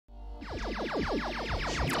Hi,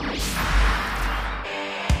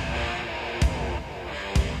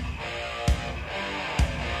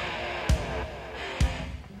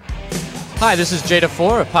 this is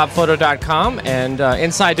Jada4 of PopPhoto.com and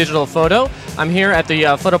Inside Digital Photo. I'm here at the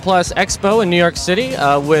PhotoPlus Expo in New York City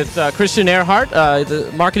with Christian Ehrhardt,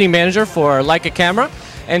 the marketing manager for Leica Camera.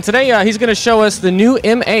 And today he's going to show us the new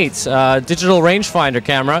M8 digital rangefinder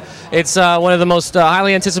camera. It's one of the most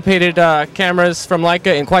highly anticipated cameras from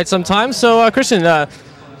Leica in quite some time. So Christian,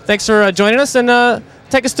 thanks for joining us and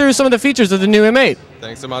take us through some of the features of the new M8.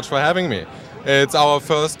 Thanks so much for having me. It's our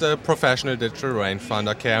first professional digital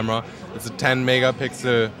rangefinder camera. It's a 10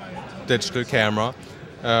 megapixel digital camera.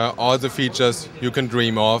 All the features you can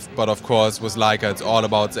dream of, but of course with Leica it's all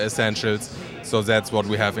about the essentials, so that's what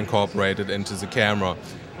we have incorporated into the camera.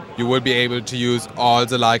 You will be able to use all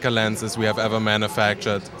the Leica lenses we have ever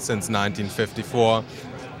manufactured since 1954.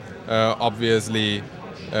 Obviously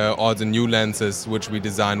all the new lenses which we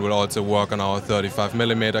designed will also work on our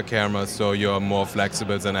 35mm cameras, so you're more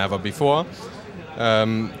flexible than ever before.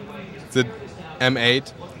 The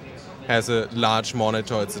M8 has a large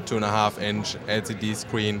monitor. It's a 2.5-inch LCD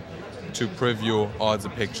screen to preview all the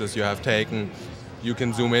pictures you have taken. You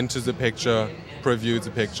can zoom into the picture, preview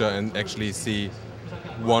the picture, and actually see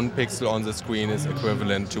 1 pixel on the screen is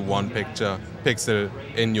equivalent to 1 pixel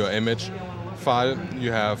in your image file.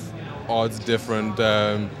 You have all the different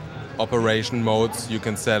operation modes. You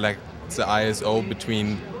can select the ISO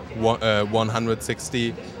between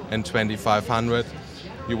 160 and 2500.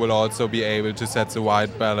 You will also be able to set the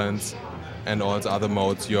white balance and all the other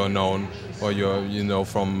modes you know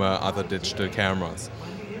from other digital cameras.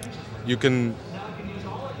 You can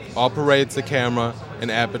operate the camera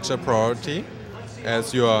in aperture priority,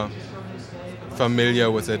 as you are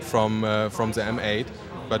familiar with it from the M8,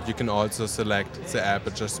 but you can also select the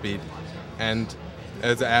aperture speed and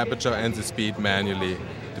the aperture and the speed manually,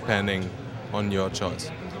 depending on your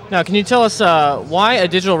choice. Now, can you tell us why a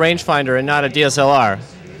digital rangefinder and not a DSLR?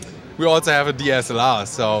 We also have a DSLR,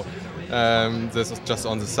 so this is just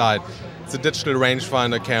on the side. The digital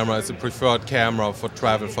rangefinder camera is a preferred camera for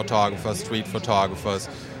travel photographers, street photographers.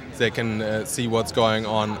 They can see what's going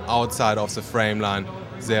on outside of the frame line.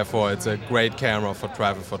 Therefore, it's a great camera for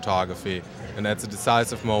travel photography. And at the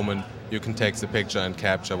decisive moment, you can take the picture and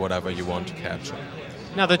capture whatever you want to capture.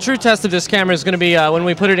 Now, the true test of this camera is going to be when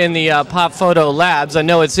we put it in the Pop Photo labs. I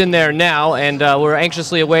know it's in there now, and we're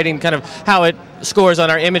anxiously awaiting kind of how it scores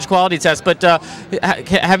on our image quality test. But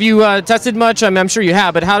have you tested much? I'm sure you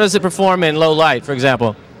have, but how does it perform in low light, for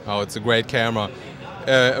example? Oh, it's a great camera.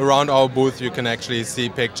 Around our booth, you can actually see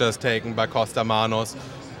pictures taken by Costa Manos.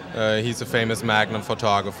 He's a famous Magnum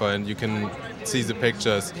photographer, and you can see the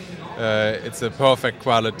pictures. It's a perfect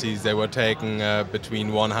quality. They were taken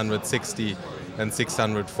between 160 and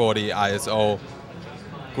 640 ISO.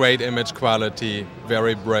 Great image quality,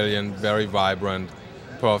 very brilliant, very vibrant,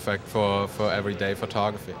 perfect for everyday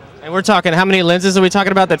photography. And we're talking, how many lenses are we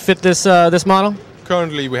talking about that fit this this model?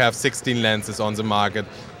 Currently we have 16 lenses on the market,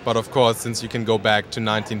 but of course since you can go back to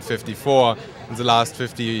 1954, in the last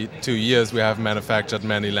 52 years we have manufactured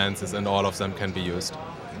many lenses and all of them can be used.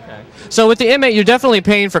 Okay. So with the M8 you're definitely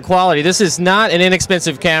paying for quality. This is not an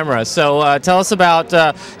inexpensive camera, so tell us about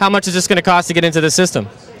how much is this going to cost to get into the system?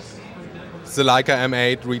 The Leica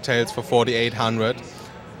M8 retails for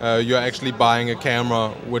 $4,800. You're actually buying a camera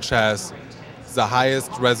which has the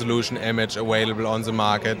highest resolution image available on the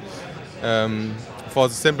market, for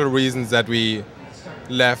the simple reasons that we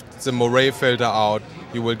left the moire filter out.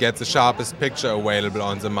 You will get the sharpest picture available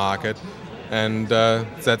on the market, and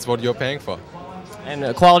that's what you're paying for.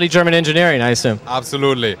 And quality German engineering, I assume.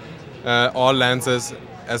 Absolutely. All lenses,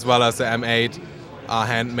 as well as the M8, are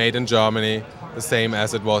handmade in Germany, the same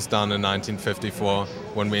as it was done in 1954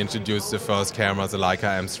 when we introduced the first camera, the Leica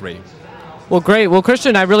M3. Well, great. Well,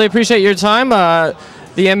 Christian, I really appreciate your time.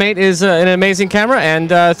 The M8 is an amazing camera, and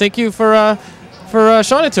thank you for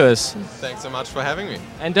showing it to us. Thanks so much for having me.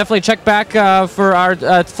 And definitely check back for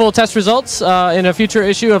our full test results in a future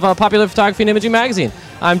issue of Popular Photography and Imaging magazine.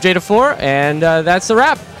 I'm Jada4, and that's a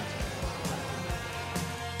wrap.